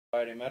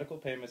providing medical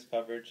payments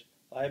coverage,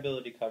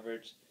 liability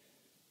coverage,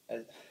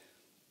 as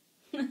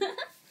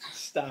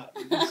Stop.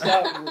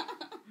 Hi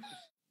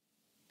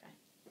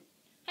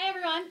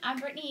everyone, I'm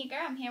Brittany Eager.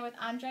 I'm here with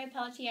Andre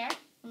Pelletier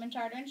from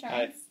Encharter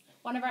Insurance,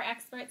 one of our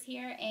experts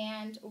here,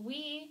 and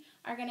we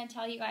are going to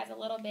tell you guys a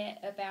little bit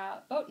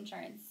about boat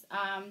insurance.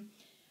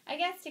 I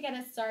guess to get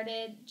us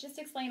started, just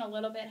explain a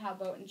little bit how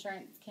boat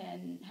insurance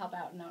can help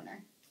out an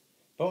owner.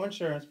 Boat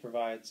insurance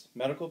provides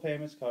medical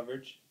payments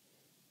coverage,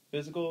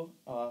 physical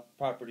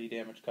property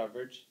damage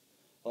coverage,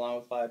 along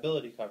with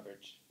liability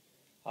coverage.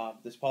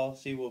 This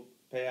policy will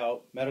pay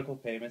out medical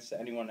payments to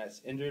anyone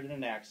that's injured in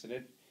an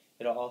accident.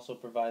 It'll also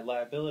provide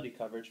liability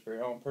coverage for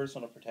your own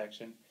personal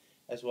protection,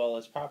 as well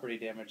as property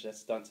damage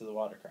that's done to the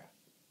watercraft.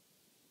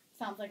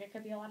 Sounds like it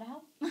could be a lot of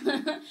help.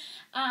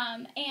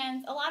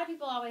 And a lot of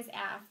people always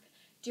ask,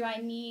 do I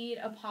need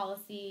a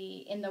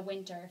policy in the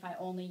winter if I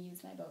only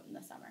use my boat in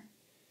the summer?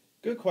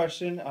 Good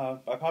question.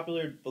 By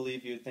popular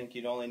belief, you'd think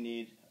you'd only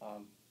need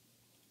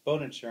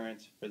boat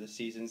insurance for the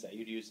seasons that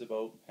you'd use the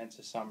boat, hence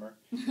the summer.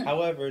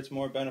 However, it's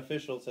more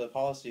beneficial to the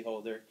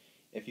policyholder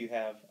if you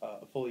have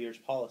a full year's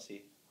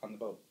policy on the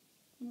boat.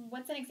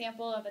 What's an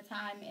example of a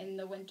time in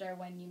the winter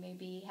when you may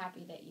be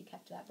happy that you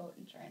kept that boat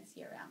insurance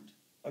year-round?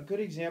 A good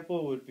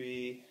example would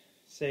be,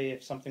 say,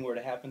 if something were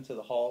to happen to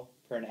the hull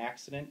for an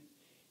accident,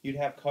 you'd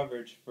have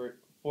coverage for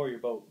your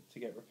boat to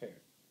get repaired.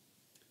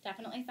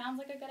 Definitely sounds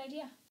like a good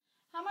idea.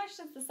 How much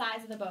does the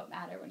size of the boat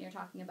matter when you're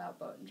talking about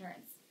boat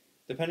insurance?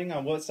 Depending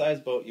on what size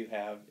boat you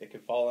have, it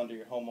could fall under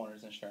your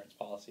homeowner's insurance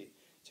policy.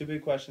 Two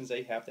big questions that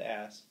you have to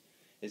ask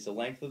is the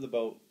length of the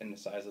boat and the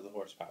size of the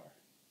horsepower.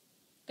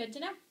 Good to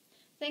know.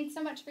 Thanks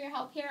so much for your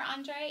help here,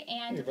 Andre.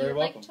 And You're if you'd very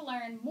welcome. like to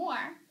learn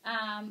more,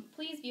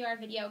 please view our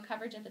video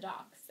coverage of the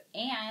docks.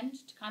 And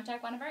to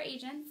contact one of our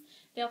agents,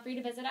 feel free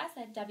to visit us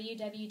at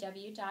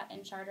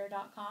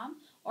www.encharter.com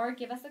or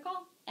give us a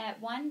call at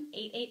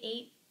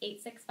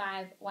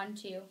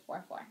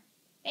 1-888-865-1244.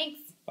 Thanks.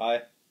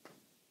 Bye.